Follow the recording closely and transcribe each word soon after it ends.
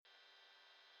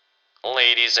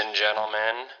Ladies and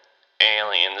gentlemen,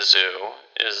 Alien Zoo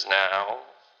is now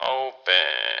open.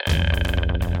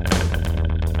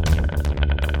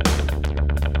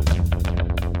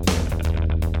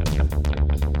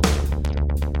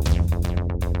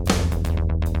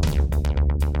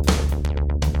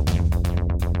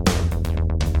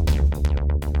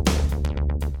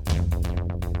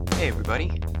 Hey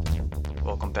everybody,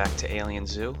 welcome back to Alien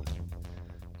Zoo.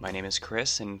 My name is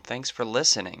Chris and thanks for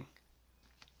listening.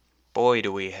 Boy,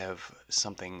 do we have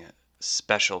something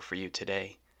special for you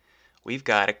today. We've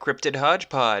got a cryptid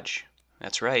hodgepodge.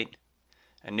 That's right,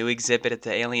 a new exhibit at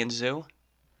the Alien Zoo.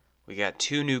 We got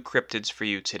two new cryptids for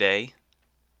you today.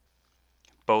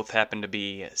 Both happen to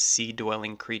be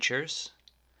sea-dwelling creatures,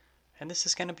 and this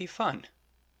is going to be fun.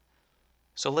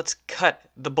 So let's cut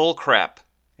the bullcrap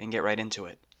and get right into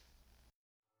it.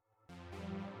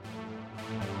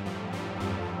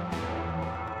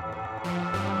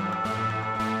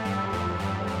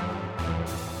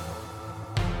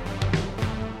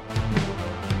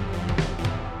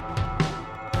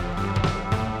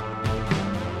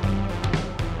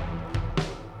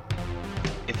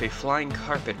 If a flying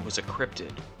carpet was a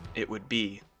cryptid, it would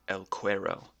be El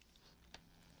Cuero.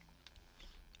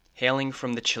 Hailing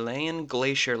from the Chilean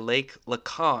glacier Lake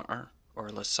Lacar, or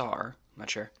Lasar,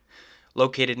 not sure,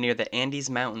 located near the Andes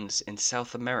Mountains in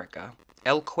South America,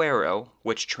 El Cuero,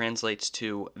 which translates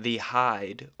to the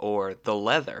hide or the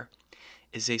leather,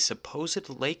 is a supposed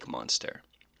lake monster.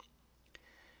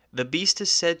 The beast is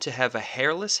said to have a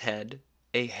hairless head,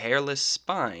 a hairless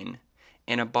spine,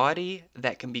 and a body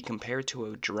that can be compared to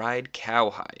a dried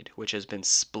cowhide, which has been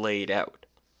splayed out.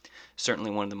 Certainly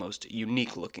one of the most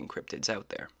unique-looking cryptids out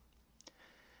there.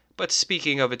 But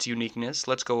speaking of its uniqueness,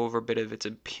 let's go over a bit of its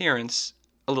appearance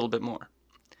a little bit more.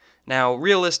 Now,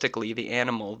 realistically, the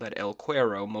animal that El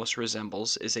Cuero most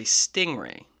resembles is a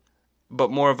stingray,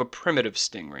 but more of a primitive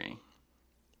stingray.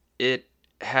 It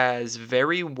has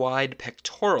very wide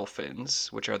pectoral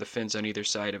fins, which are the fins on either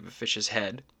side of a fish's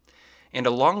head, and a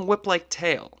long whip-like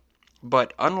tail,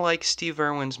 but unlike Steve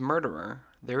Irwin's murderer,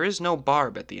 there is no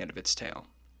barb at the end of its tail.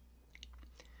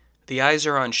 The eyes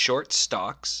are on short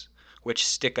stalks, which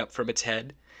stick up from its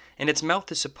head, and its mouth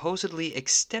is supposedly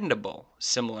extendable,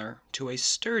 similar to a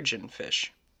sturgeon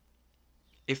fish.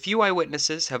 A few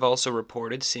eyewitnesses have also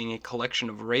reported seeing a collection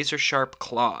of razor-sharp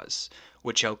claws,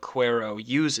 which El Cuero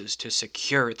uses to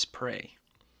secure its prey.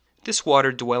 This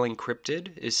water-dwelling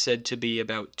cryptid is said to be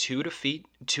about 2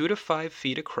 to 5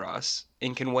 feet across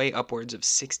and can weigh upwards of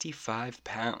 65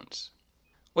 pounds.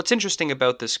 What's interesting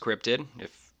about this cryptid,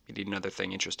 if you need another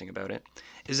thing interesting about it,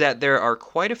 is that there are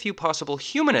quite a few possible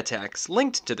human attacks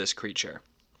linked to this creature.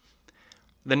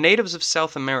 The natives of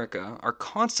South America are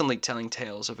constantly telling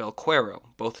tales of El Cuero,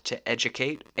 both to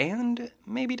educate and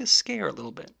maybe to scare a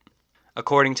little bit.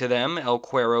 According to them, El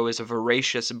Cuero is a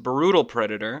voracious, brutal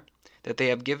predator that they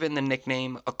have given the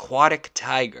nickname Aquatic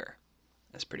Tiger.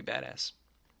 That's pretty badass.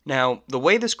 Now, the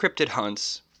way this cryptid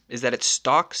hunts is that it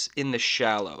stalks in the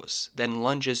shallows, then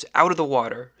lunges out of the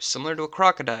water, similar to a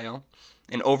crocodile,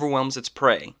 and overwhelms its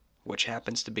prey, which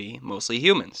happens to be mostly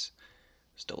humans.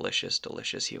 It's delicious,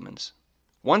 delicious humans.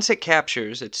 Once it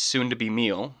captures its soon-to-be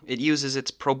meal, it uses its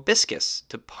proboscis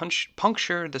to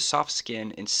puncture the soft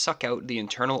skin and suck out the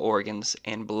internal organs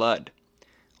and blood,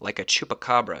 like a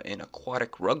chupacabra in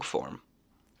aquatic rug form.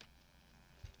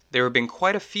 There have been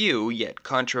quite a few, yet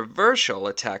controversial,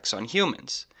 attacks on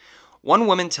humans. One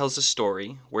woman tells a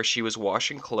story where she was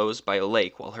washing clothes by a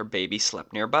lake while her baby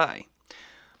slept nearby.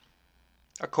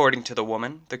 According to the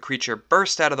woman, the creature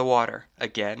burst out of the water,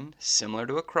 again, similar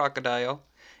to a crocodile,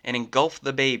 and engulfed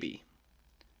the baby,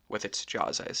 with its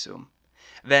jaws, I assume.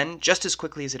 Then, just as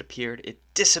quickly as it appeared, it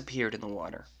disappeared in the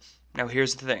water. Now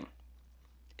here's the thing.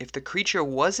 If the creature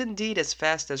was indeed as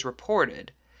fast as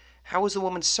reported, how was the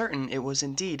woman certain it was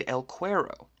indeed El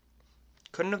Cuero?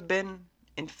 Couldn't have been,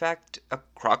 in fact, a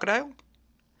crocodile?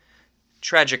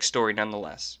 Tragic story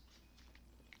nonetheless.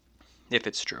 If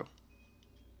it's true.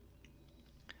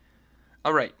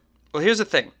 Alright, well here's the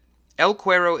thing. El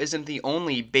Cuero isn't the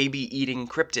only baby-eating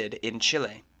cryptid in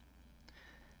Chile.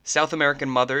 South American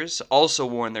mothers also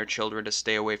warn their children to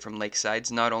stay away from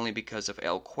lakesides not only because of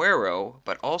El Cuero,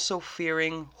 but also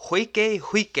fearing Huique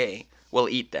Huique will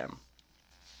eat them.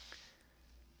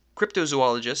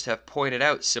 Cryptozoologists have pointed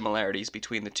out similarities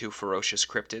between the two ferocious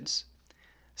cryptids.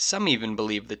 Some even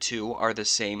believe the two are the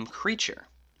same creature.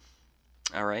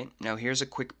 Alright, now here's a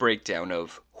quick breakdown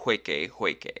of Huique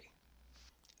Huique.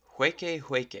 Huique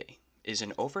Huique is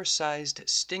an oversized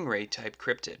stingray-type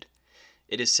cryptid.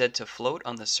 It is said to float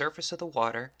on the surface of the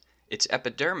water. Its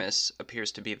epidermis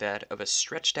appears to be that of a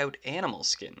stretched-out animal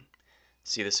skin.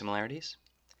 See the similarities?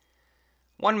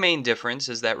 One main difference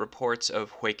is that reports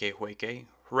of hueque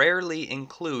rarely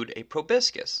include a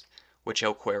proboscis, which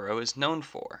El Cuero is known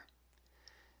for.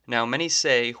 Now, many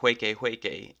say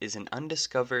hueque is an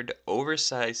undiscovered,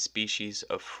 oversized species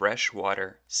of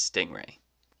freshwater stingray.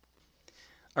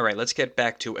 Alright, let's get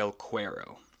back to El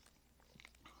Cuero.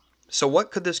 So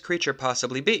what could this creature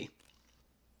possibly be?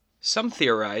 Some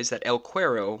theorize that El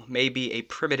Cuero may be a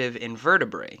primitive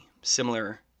invertebrate,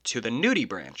 similar to the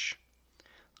nudibranch.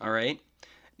 Alright?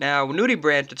 Now,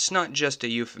 nudibranch, it's not just a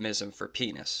euphemism for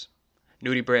penis.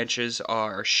 Nudibranches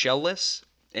are shellless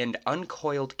and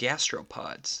uncoiled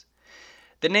gastropods.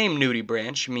 The name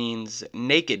nudibranch means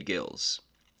naked gills.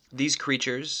 These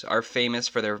creatures are famous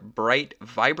for their bright,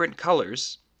 vibrant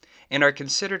colors and are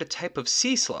considered a type of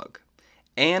sea slug.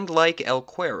 And like El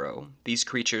Cuero, these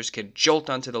creatures can jolt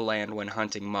onto the land when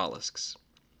hunting mollusks.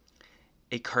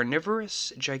 A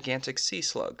carnivorous, gigantic sea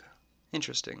slug.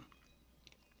 Interesting.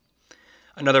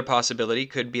 Another possibility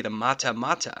could be the mata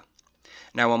mata.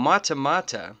 Now, a mata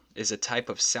mata is a type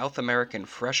of South American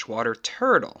freshwater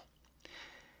turtle.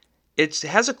 It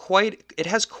has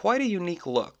quite a unique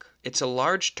look. It's a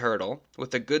large turtle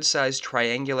with a good-sized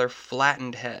triangular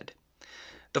flattened head.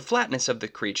 The flatness of the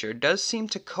creature does seem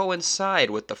to coincide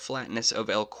with the flatness of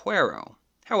El Cuero.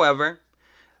 However,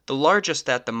 the largest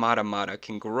that the mata mata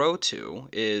can grow to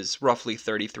is roughly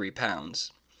 33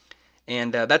 pounds.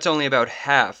 And that's only about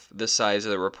half the size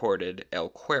of the reported El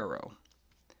Cuero.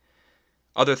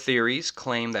 Other theories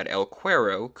claim that El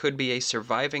Cuero could be a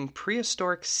surviving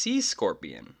prehistoric sea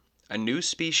scorpion, a new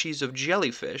species of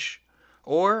jellyfish,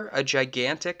 or a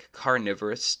gigantic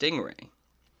carnivorous stingray.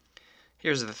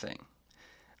 Here's the thing.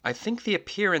 I think the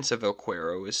appearance of El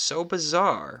Cuero is so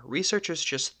bizarre, researchers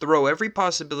just throw every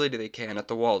possibility they can at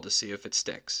the wall to see if it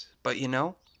sticks. But you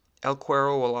know, El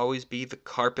Cuero will always be the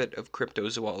carpet of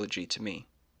cryptozoology to me.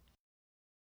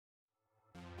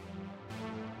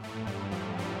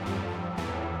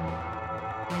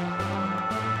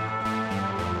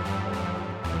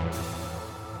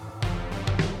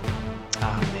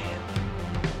 Ah man,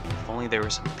 if only there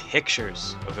were some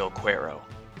pictures of El Cuero.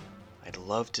 I'd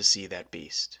love to see that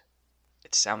beast.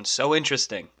 It sounds so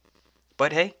interesting.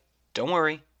 But hey, don't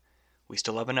worry. We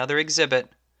still have another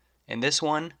exhibit, and this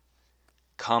one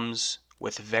comes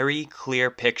with very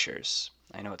clear pictures.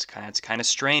 I know it's kind of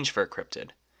strange for a cryptid,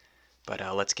 but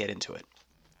let's get into it.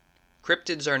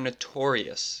 Cryptids are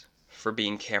notorious for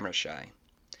being camera shy.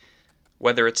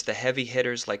 Whether it's the heavy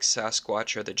hitters like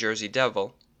Sasquatch or the Jersey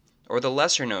Devil, or the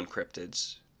lesser known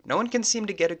cryptids, no one can seem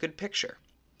to get a good picture.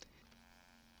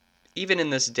 Even in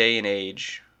this day and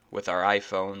age, with our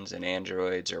iPhones and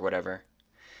Androids or whatever,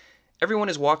 everyone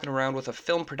is walking around with a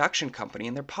film production company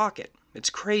in their pocket. It's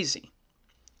crazy.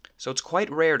 So it's quite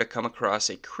rare to come across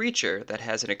a creature that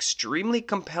has an extremely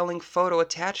compelling photo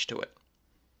attached to it.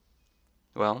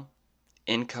 Well,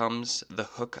 in comes the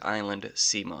Hook Island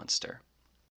sea monster.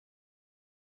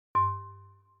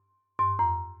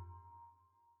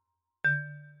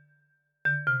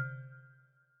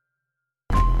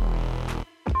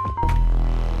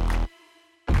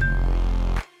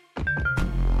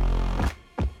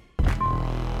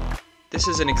 This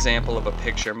is an example of a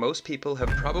picture most people have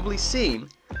probably seen,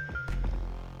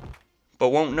 but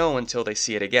won't know until they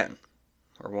see it again,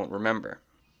 or won't remember.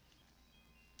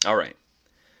 Alright,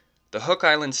 the Hook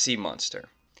Island sea monster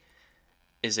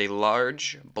is a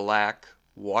large, black,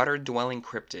 water-dwelling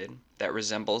cryptid that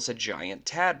resembles a giant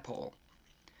tadpole.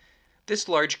 This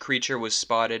large creature was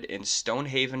spotted in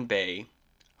Stonehaven Bay,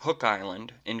 Hook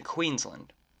Island, in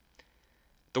Queensland.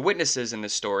 The witnesses in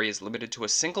this story is limited to a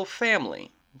single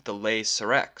family, the Les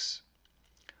Serrecs.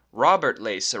 Robert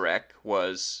Les Serrec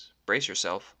was, brace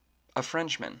yourself, a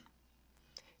Frenchman.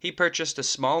 He purchased a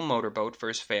small motorboat for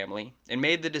his family and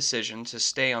made the decision to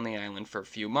stay on the island for a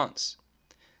few months.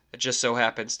 It just so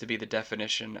happens to be the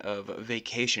definition of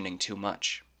vacationing too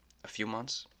much. A few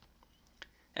months?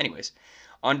 Anyways,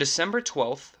 on December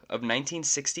 12th of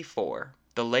 1964,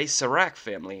 the Les Serrec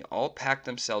family all packed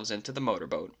themselves into the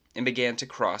motorboat and began to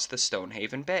cross the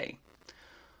Stonehaven Bay.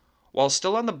 While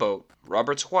still on the boat,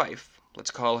 Robert's wife,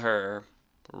 let's call her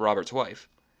Robert's wife,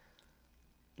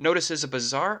 notices a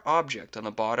bizarre object on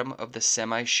the bottom of the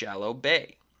semi-shallow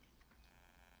bay.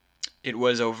 It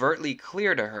was overtly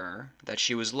clear to her that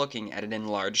she was looking at an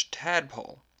enlarged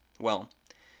tadpole. Well,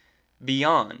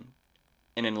 beyond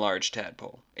an enlarged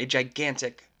tadpole, a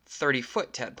gigantic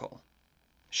 30-foot tadpole.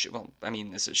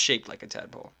 This is shaped like a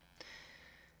tadpole.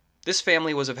 This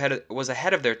family was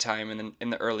ahead of their time in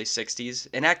the early 60s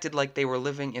and acted like they were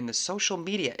living in the social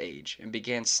media age and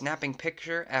began snapping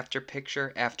picture after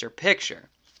picture after picture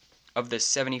of this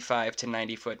 75 to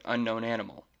 90 foot unknown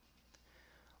animal.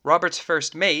 Robert's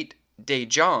first mate, De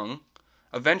Jong,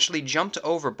 eventually jumped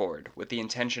overboard with the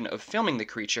intention of filming the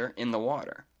creature in the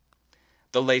water.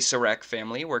 The Le Serec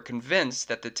family were convinced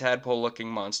that the tadpole-looking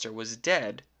monster was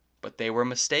dead, but they were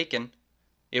mistaken.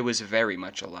 It was very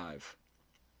much alive.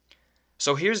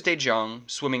 So here's De Jong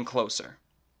swimming closer.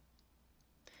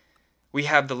 We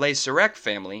have the Le Serec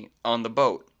family on the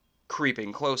boat,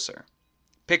 creeping closer.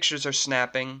 Pictures are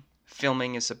snapping,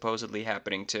 filming is supposedly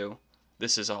happening too.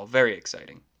 This is all very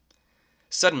exciting.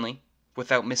 Suddenly,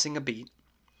 without missing a beat,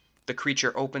 the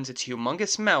creature opens its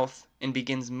humongous mouth and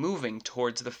begins moving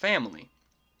towards the family.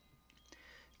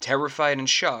 Terrified and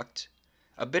shocked,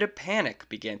 a bit of panic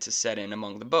began to set in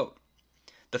among the boat.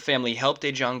 The family helped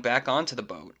De Jong back onto the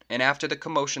boat, and after the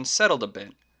commotion settled a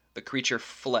bit, the creature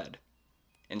fled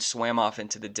and swam off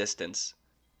into the distance,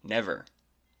 never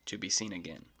to be seen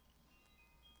again.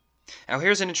 Now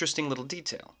here's an interesting little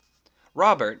detail.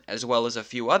 Robert, as well as a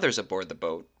few others aboard the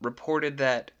boat, reported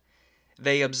that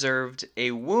they observed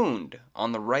a wound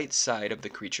on the right side of the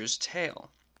creature's tail.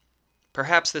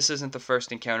 Perhaps this isn't the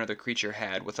first encounter the creature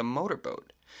had with a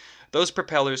motorboat. Those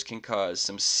propellers can cause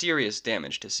some serious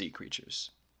damage to sea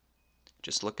creatures.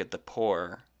 Just look at the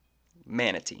poor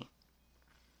manatee.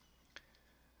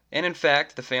 And in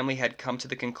fact, the family had come to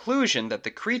the conclusion that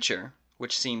the creature,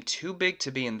 which seemed too big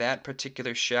to be in that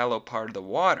particular shallow part of the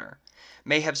water,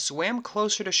 may have swam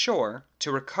closer to shore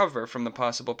to recover from the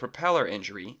possible propeller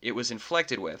injury it was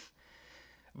inflicted with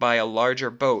by a larger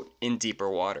boat in deeper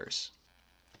waters.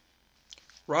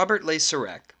 Robert Le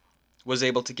Serec was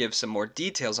able to give some more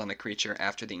details on the creature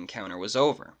after the encounter was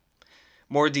over.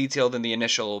 More detail than the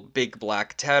initial big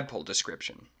black tadpole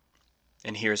description.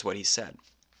 And here's what he said.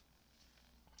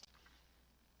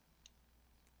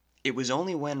 It was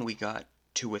only when we got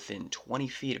to within 20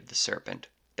 feet of the serpent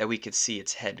that we could see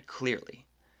its head clearly.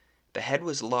 The head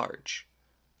was large,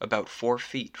 about 4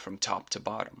 feet from top to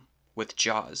bottom, with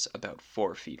jaws about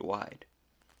 4 feet wide.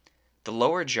 The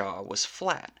lower jaw was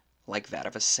flat, like that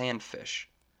of a sandfish.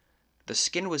 The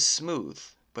skin was smooth,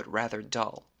 but rather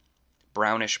dull,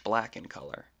 brownish-black in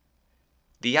color.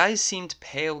 The eyes seemed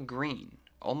pale green,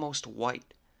 almost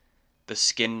white. The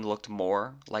skin looked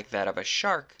more like that of a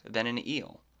shark than an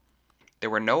eel. There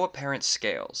were no apparent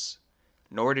scales,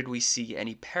 nor did we see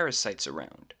any parasites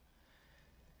around.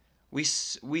 We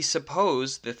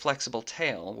suppose the flexible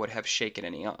tail would have shaken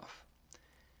any off.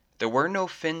 There were no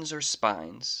fins or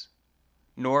spines,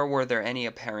 nor were there any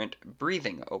apparent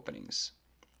breathing openings,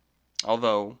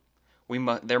 although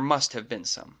there must have been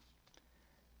some.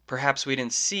 Perhaps we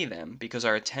didn't see them because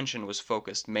our attention was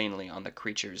focused mainly on the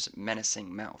creature's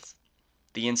menacing mouth,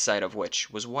 the inside of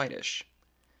which was whitish.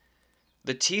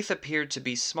 The teeth appeared to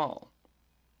be small.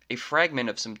 A fragment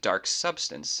of some dark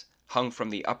substance hung from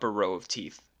the upper row of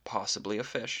teeth, possibly a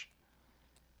fish.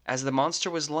 As the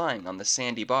monster was lying on the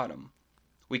sandy bottom,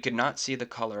 we could not see the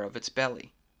color of its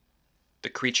belly. The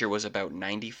creature was about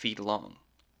 90 feet long.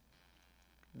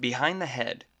 Behind the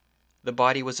head, the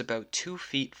body was about 2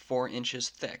 feet 4 inches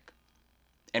thick,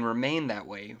 and remained that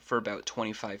way for about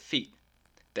 25 feet.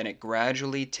 Then it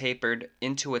gradually tapered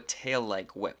into a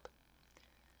tail-like whip.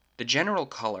 The general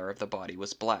color of the body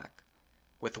was black,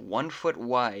 with 1 foot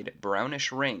wide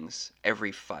brownish rings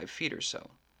every 5 feet or so.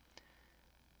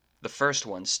 The first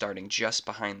one starting just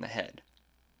behind the head.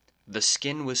 The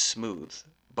skin was smooth,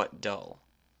 but dull.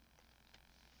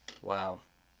 Wow.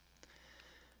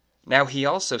 Now he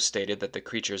also stated that the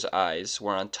creature's eyes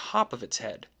were on top of its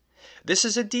head. This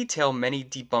is a detail many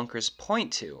debunkers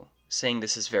point to, saying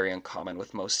this is very uncommon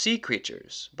with most sea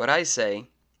creatures, but I say,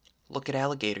 look at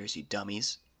alligators, you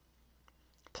dummies.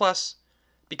 Plus,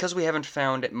 because we haven't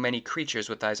found many creatures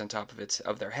with eyes on top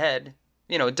of their head,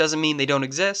 it doesn't mean they don't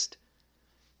exist.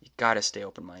 You gotta stay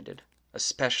open-minded,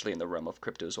 especially in the realm of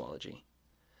cryptozoology.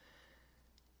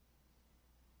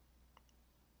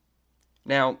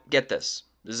 Now, get this.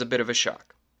 This is a bit of a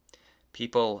shock.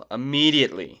 People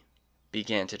immediately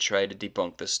began to try to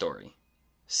debunk this story.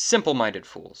 Simple-minded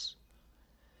fools.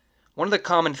 One of the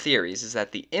common theories is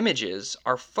that the images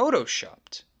are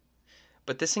photoshopped.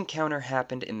 But this encounter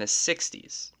happened in the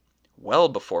 60s, well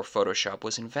before Photoshop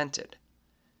was invented.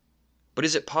 But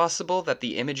is it possible that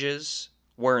the images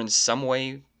were in some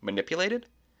way manipulated?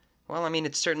 Well,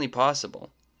 it's certainly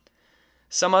possible.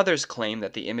 Some others claim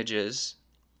that the images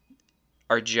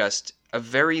are just a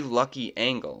very lucky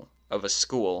angle of a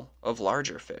school of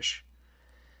larger fish.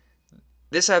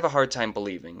 This I have a hard time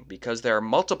believing because there are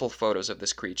multiple photos of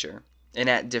this creature and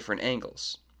at different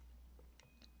angles.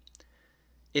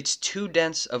 It's too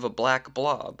dense of a black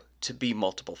blob to be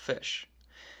multiple fish.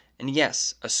 And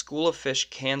yes, a school of fish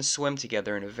can swim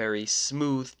together in a very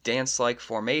smooth, dance-like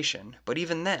formation, but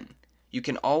even then, you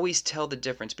can always tell the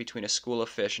difference between a school of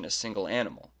fish and a single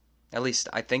animal. At least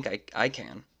I think I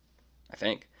can. I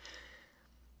think.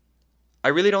 I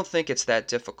really don't think it's that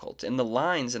difficult, and the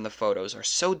lines in the photos are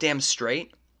so damn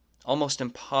straight, almost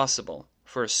impossible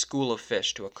for a school of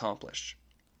fish to accomplish.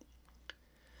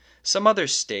 Some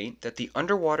others state that the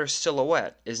underwater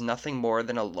silhouette is nothing more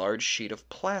than a large sheet of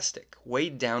plastic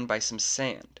weighed down by some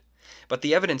sand, but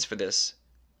the evidence for this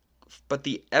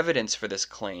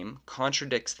claim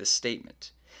contradicts this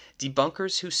statement.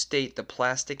 Debunkers who state the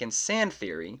plastic and sand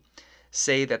theory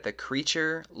say that the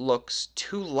creature looks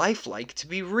too lifelike to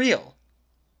be real.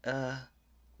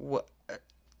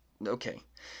 Okay.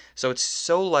 So it's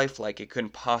so lifelike it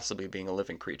couldn't possibly be a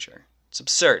living creature. It's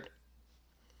absurd.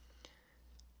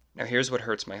 Now here's what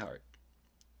hurts my heart.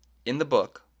 In the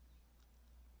book,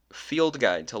 Field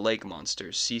Guide to Lake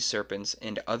Monsters, Sea Serpents,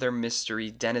 and Other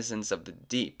Mystery Denizens of the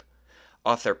Deep,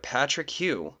 author Patrick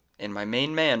Hugh and my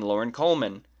main man, Loren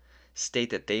Coleman, state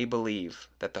that they believe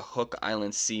that the Hook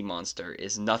Island sea monster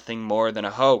is nothing more than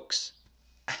a hoax.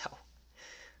 Ow.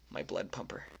 My blood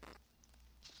pumper.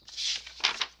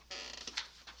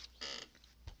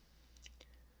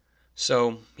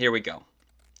 So, here we go.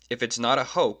 If it's not a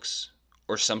hoax,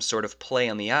 or some sort of play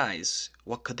on the eyes,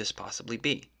 what could this possibly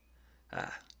be?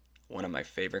 One of my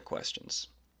favorite questions.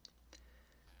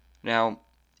 Now,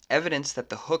 evidence that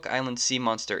the Hook Island sea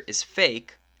monster is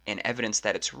fake and evidence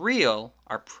that it's real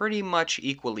are pretty much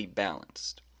equally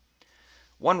balanced.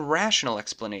 One rational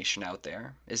explanation out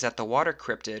there is that the water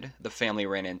cryptid the family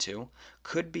ran into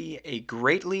could be a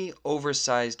greatly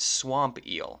oversized swamp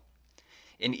eel,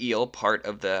 an eel part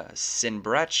of the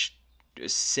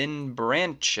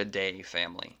Synbranchidae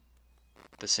family.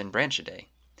 The Synbranchidae.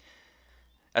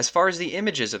 As far as the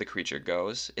images of the creature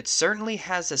goes, it certainly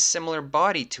has a similar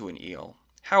body to an eel.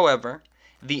 However,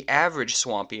 the average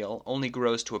swamp eel only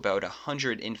grows to about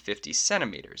 150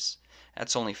 centimeters.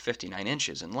 That's only 59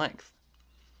 inches in length.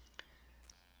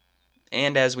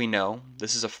 And as we know,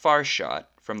 this is a far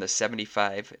shot from the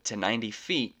 75 to 90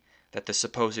 feet that the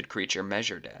supposed creature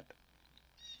measured at.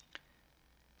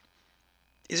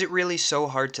 Is it really so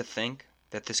hard to think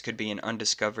that this could be an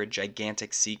undiscovered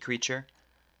gigantic sea creature?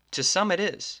 To some it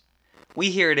is.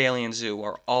 We here at Alien Zoo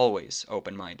are always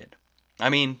open-minded. I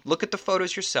mean, look at the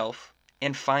photos yourself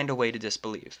and find a way to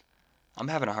disbelieve. I'm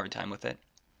having a hard time with it.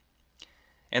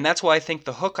 And that's why I think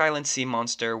the Hook Island sea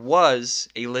monster was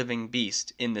a living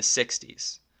beast in the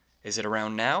 60s. Is it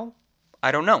around now?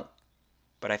 I don't know.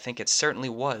 But I think it certainly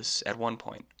was at one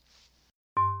point.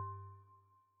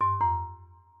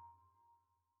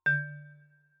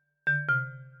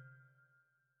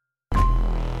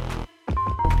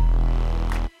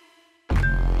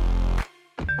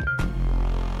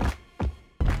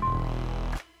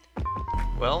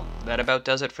 Well, that about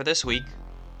does it for this week.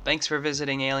 Thanks for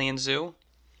visiting Alien Zoo.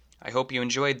 I hope you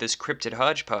enjoyed this cryptid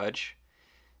hodgepodge.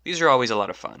 These are always a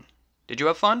lot of fun. Did you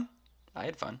have fun? I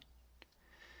had fun.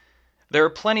 There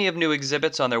are plenty of new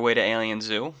exhibits on their way to Alien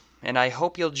Zoo, and I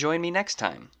hope you'll join me next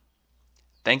time.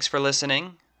 Thanks for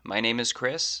listening. My name is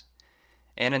Chris,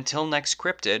 and until next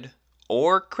cryptid,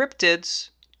 or cryptids,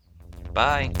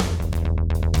 bye.